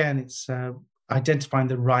think again, it's identifying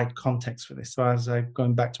the right context for this. So as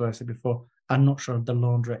going back to what I said before, I'm not sure the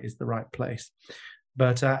laundrette is the right place,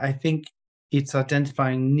 but I think it's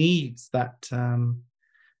identifying needs that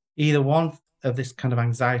either one of this kind of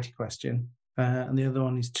anxiety question, and the other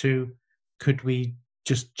one is could we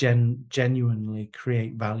just genuinely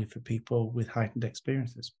create value for people with heightened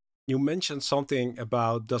experiences? You mentioned something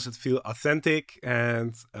about, does it feel authentic?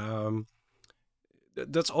 And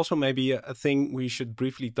that's also maybe a thing we should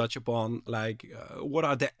briefly touch upon. Like, what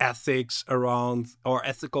are the ethics around, or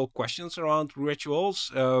ethical questions around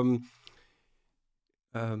rituals?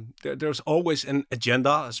 There's always an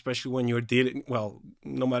agenda, especially when you're dealing, well,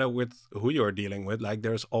 no matter with who you're dealing with, like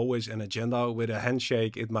there's always an agenda. With a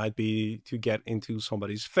handshake, it might be to get into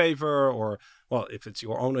somebody's favor, or, well, if it's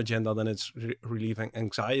your own agenda, then it's relieving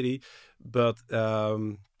anxiety. But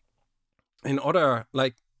in other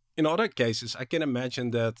cases, I can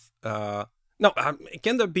imagine that,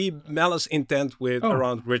 can there be malice intent with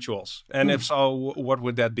around rituals? And if so, what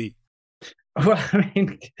would that be? Well,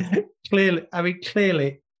 clearly,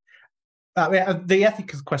 the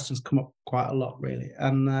ethical questions come up quite a lot, really,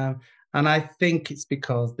 and I think it's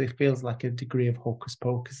because there feels like a degree of hocus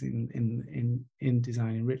pocus in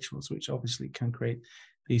designing rituals, which obviously can create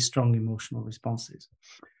these strong emotional responses.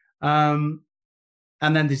 And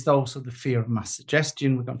then there's also the fear of mass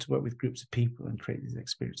suggestion. We're going to work with groups of people and create these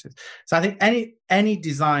experiences. So I think any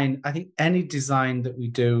design that we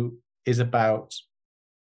do is about,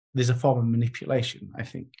 there's a form of manipulation, I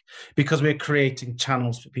think, because we're creating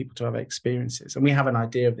channels for people to have experiences, and we have an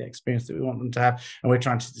idea of the experience that we want them to have, and we're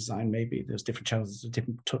trying to design maybe those different channels,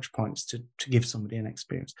 different touch points to give somebody an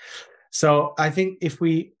experience. So I think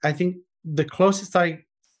the closest I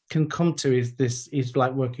can come to is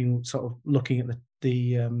like looking at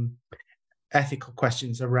the ethical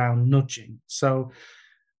questions around nudging. So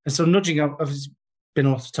nudging, I've been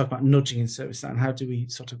also talk about nudging in service design. How do we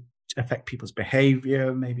sort of affect people's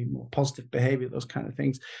behavior, maybe more positive behavior, those kind of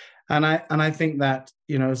things. And I think that,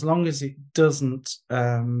 you know, as long as it doesn't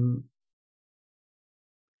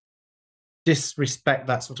disrespect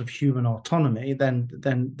that sort of human autonomy, then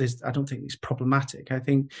there's, I don't think it's problematic. I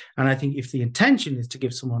think if the intention is to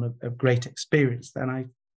give someone a great experience, then I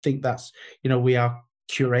think that's, we are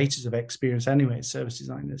curators of experience anyway, service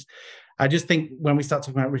designers. I just think when we start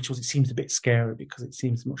talking about rituals, it seems a bit scary because it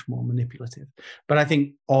seems much more manipulative. But I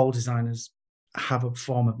think all designers have a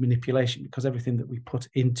form of manipulation, because everything that we put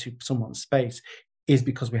into someone's space is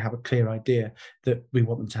because we have a clear idea that we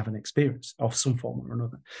want them to have an experience of some form or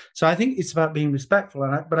another. So I think it's about being respectful.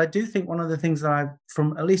 But I do think one of the things that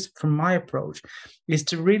at least from my approach, is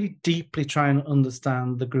to really deeply try and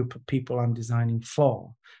understand the group of people I'm designing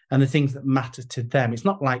for and the things that matter to them. It's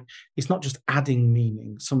not just adding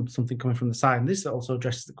meaning, something coming from the side. And this also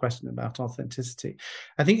addresses the question about authenticity.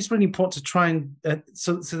 I think it's really important to try and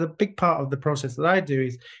so the big part of the process that I do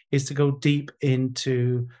is to go deep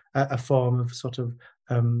into a form of sort of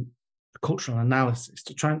cultural analysis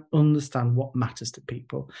to try and understand what matters to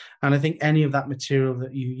people. And I think any of that material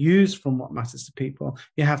that you use from what matters to people,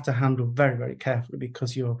 you have to handle very, very carefully,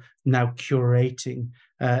 because you're now curating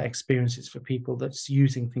experiences for people that's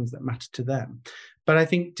using things that matter to them. But I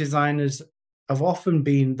think designers have often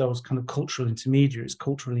been those kind of cultural intermediaries,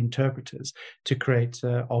 cultural interpreters, to create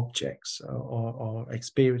objects or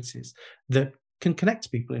experiences that can connect to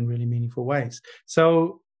people in really meaningful ways.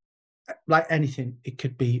 So, like anything, it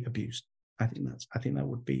could be abused. I think that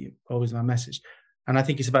would be always my message. And I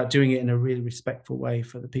think it's about doing it in a really respectful way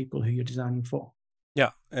for the people who you're designing for. Yeah,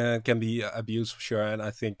 it can be abused for sure. And I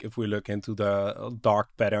think if we look into the dark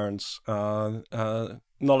patterns,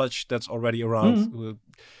 knowledge that's already around,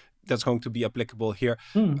 that's going to be applicable here.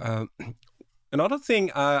 Another thing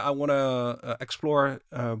I want to explore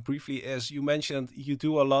briefly is, you mentioned you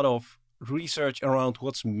do a lot of research around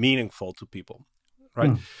what's meaningful to people,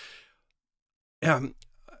 right?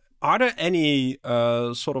 Are there any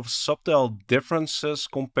sort of subtle differences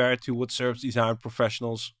compared to what service design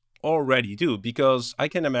professionals already do? Because I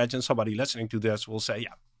can imagine somebody listening to this will say,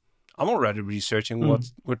 yeah, I'm already researching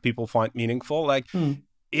what people find meaningful. Like,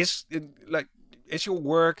 is your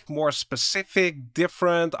work more specific,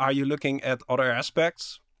 different? Are you looking at other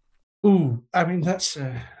aspects? I mean, that's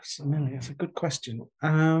a good question.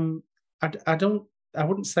 I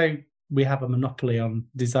wouldn't say we have a monopoly on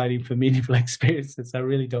designing for meaningful experiences. I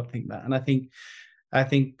really don't think that. And I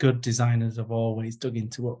think good designers have always dug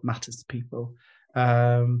into what matters to people.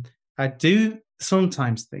 I do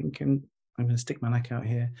sometimes think, and I'm going to stick my neck out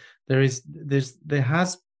here, there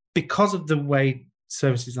has, because of the way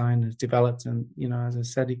service design has developed, and, as I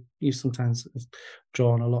said, you sometimes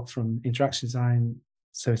drawn a lot from interaction design,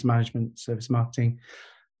 service management, service marketing.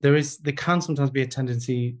 There can sometimes be a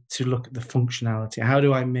tendency to look at the functionality. How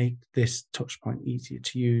do I make this touch point easier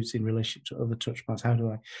to use in relation to other touch points? How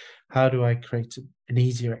do I create an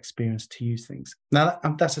easier experience to use things? Now,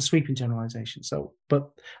 that's a sweeping generalization. But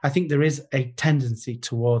I think there is a tendency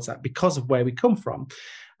towards that because of where we come from.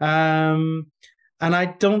 And I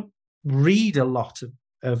don't read a lot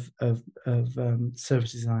of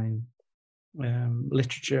service design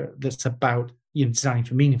literature that's about designing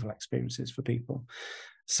for meaningful experiences for people.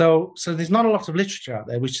 So there's not a lot of literature out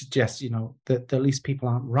there which suggests, that at least people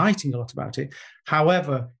aren't writing a lot about it.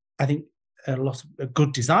 However, I think a lot of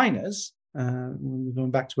good designers, when we're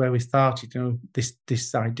going back to where we started,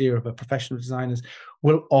 this idea of a professional designers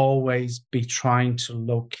will always be trying to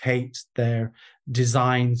locate their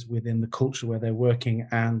designs within the culture where they're working,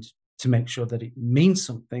 and to make sure that it means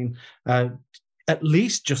something, at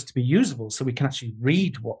least just to be usable, so we can actually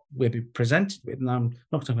read what we're being presented with. And I'm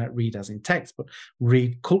not talking about read as in text, but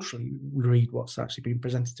read culturally, read what's actually being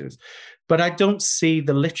presented to us. But I don't see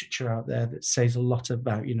the literature out there that says a lot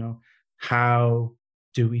about, how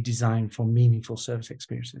do we design for meaningful service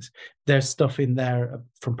experiences. There's stuff in there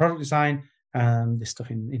from product design, and there's stuff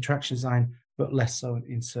in interaction design, but less so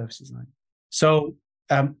in service design. So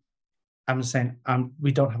I'm just saying,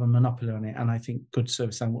 we don't have a monopoly on it, and I think good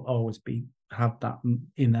service design will always have that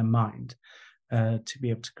in their mind to be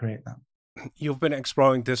able to create that. You've been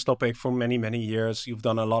exploring this topic for many, many years. You've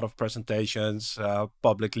done a lot of presentations,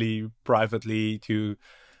 publicly, privately, to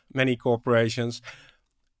many corporations.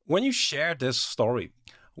 When you share this story,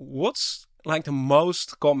 what's like the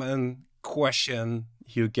most common question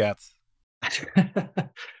you get?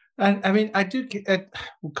 I mean, I do.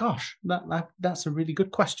 Gosh, that's a really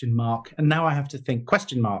good question, Mark. And now I have to think.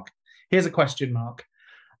 Question mark. Here's a question mark.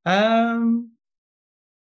 I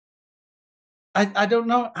don't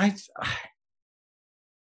know.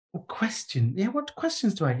 Question. Yeah, what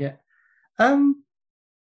questions do I get?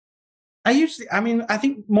 I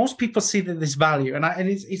think most people see that there's value, and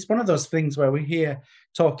it's one of those things where we're here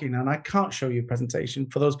talking, and I can't show you a presentation.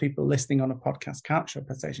 For those people listening on a podcast, can't show a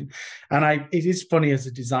presentation, and it is funny as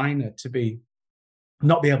a designer to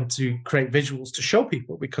not be able to create visuals to show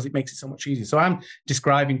people because it makes it so much easier. So I'm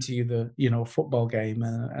describing to you the football game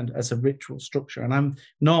and as a ritual structure, and I'm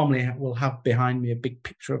normally will have behind me a big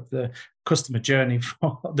picture of the customer journey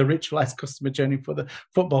for the ritualized customer journey for the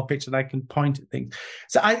football pitch, and I can point at things.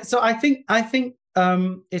 So I think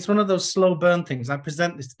it's one of those slow burn things. I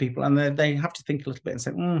present this to people, and they have to think a little bit and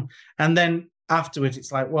say, and then afterwards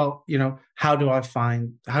it's like, well, how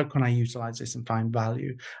can I utilize this and find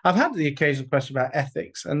value? I've had the occasional question about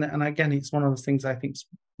ethics, and again, it's one of those things I think is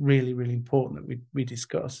really, really important that we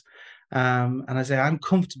discuss. And I say I'm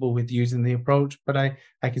comfortable with using the approach, but I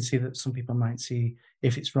can see that some people might see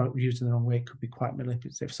if it's used in the wrong way, it could be quite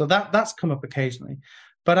manipulative. So that's come up occasionally.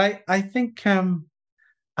 But I think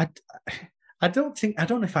I don't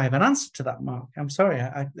know if I have an answer to that, Mark. I'm sorry.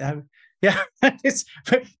 Yeah,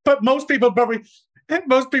 but most people probably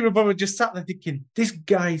just sat there thinking, this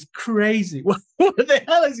guy's crazy. What the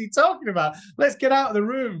hell is he talking about? Let's get out of the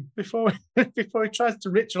room before he tries to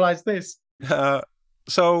ritualize this.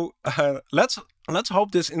 So let's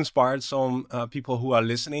hope this inspired some people who are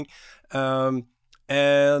listening,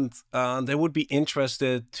 and they would be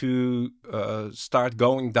interested to start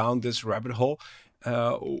going down this rabbit hole.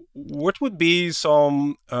 What would be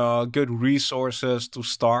some good resources to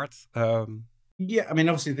start? Yeah, I mean,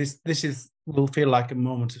 obviously this will feel like a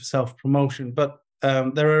moment of self-promotion, but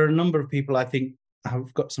there are a number of people I think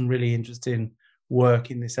have got some really interesting work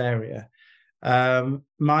in this area.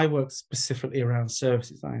 My work specifically around service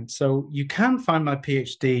design. So you can find my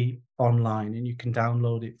PhD online, and you can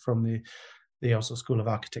download it from the Oslo School of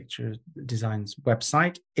Architecture Design's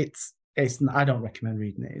website. I don't recommend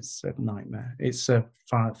reading it. It's a nightmare. It's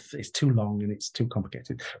too long and it's too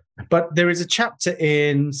complicated. But there is a chapter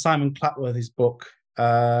in Simon Clatworthy's book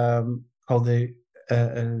called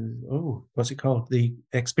what's it called? The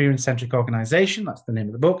Experience-Centric Organization. That's the name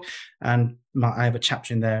of the book. And I have a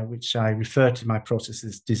chapter in there which I refer to my process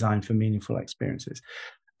as Design for Meaningful Experiences.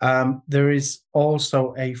 There is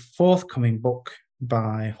also a forthcoming book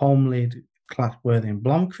by Holmlid, Clatworthy and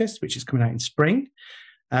Blomqvist, which is coming out in spring.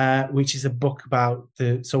 Which is a book about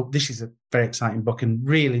so this is a very exciting book and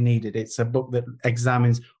really needed. It's a book that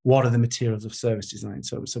examines what are the materials of service design.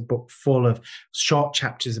 So it's a book full of short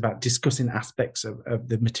chapters about discussing aspects of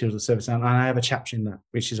the materials of service design. And I have a chapter in that,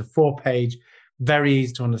 which is a 4-page, very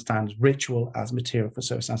easy to understand ritual as material for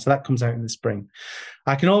service design. So that comes out in the spring.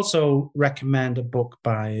 I can also recommend a book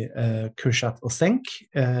by Kurshat Osenk,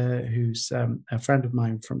 who's a friend of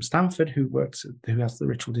mine from Stanford who has the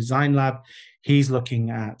Ritual Design Lab. He's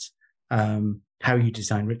looking at how you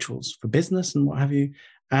design rituals for business and what have you.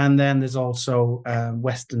 And then there's also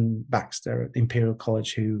Weston Baxter at Imperial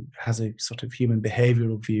College, who has a sort of human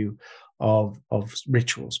behavioral view of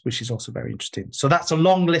rituals, which is also very interesting. So that's a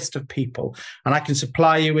long list of people, and I can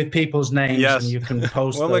supply you with people's names. Yes. And you can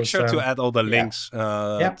post we'll those. Make sure to add all the links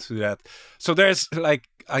to that. So there's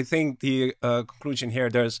I think the conclusion here,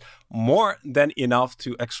 there's more than enough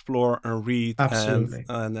to explore and read. Absolutely.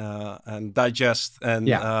 and digest and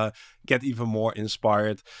get even more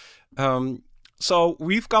inspired. So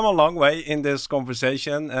we've come a long way in this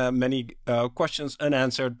conversation. Many questions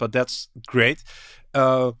unanswered, but that's great.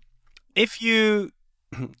 If you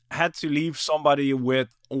had to leave somebody with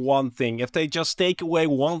one thing, if they just take away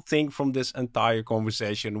one thing from this entire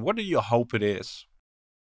conversation, what do you hope it is?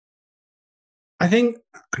 I think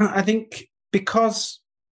because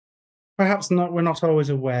perhaps we're not always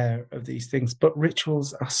aware of these things, but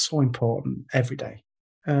rituals are so important every day,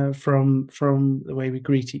 from the way we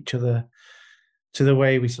greet each other to the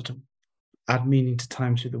way we sort of add meaning to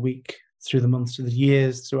time through the week, through the months, through the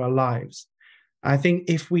years, through our lives. I think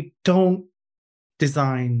if we don't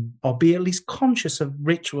design or be at least conscious of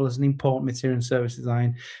ritual as an important material in service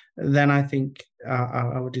design, then I think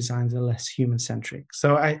our designs are less human-centric.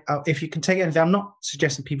 So if you can take anything, I'm not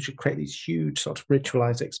suggesting people should create these huge sort of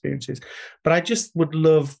ritualized experiences, but I just would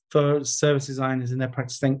love for service designers in their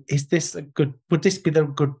practice to think, would this be the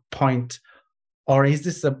good point, or is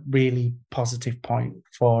this a really positive point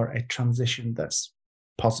for a transition that's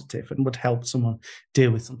positive and would help someone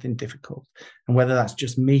deal with something difficult? And whether that's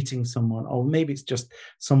just meeting someone, or maybe it's just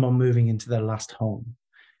someone moving into their last home.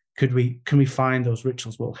 Can we find those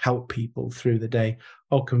rituals will help people through the day,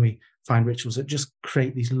 or can we find rituals that just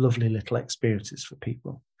create these lovely little experiences for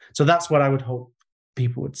people? So that's what I would hope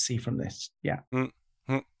people would see from this. Yeah.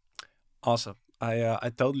 Mm-hmm. Awesome.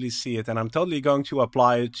 I totally see it, and I'm totally going to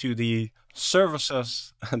apply it to the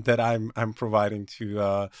services that I'm providing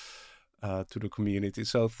to to the community.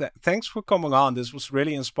 So thanks for coming on. This was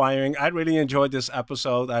really inspiring. I really enjoyed this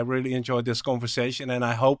episode. I really enjoyed this conversation, and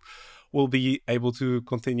I hope we'll be able to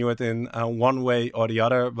continue it in one way or the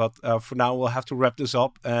other. But for now, we'll have to wrap this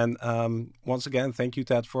up. And once again, thank you,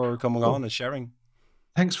 Ted, for coming on and sharing.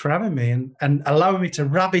 Thanks for having me and allowing me to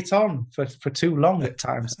rabbit on for too long at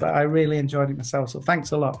times, but I really enjoyed it myself, so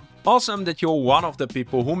thanks a lot. Awesome that you're one of the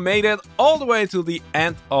people who made it all the way to the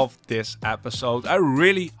end of this episode. I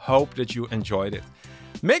really hope that you enjoyed it.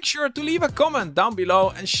 Make sure to leave a comment down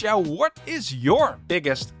below and share what is your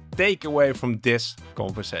biggest takeaway from this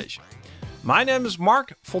conversation. My name is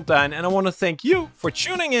Mark Fontijn and I want to thank you for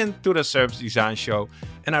tuning in to the Service Design Show,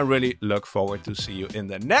 and I really look forward to see you in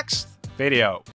the next video.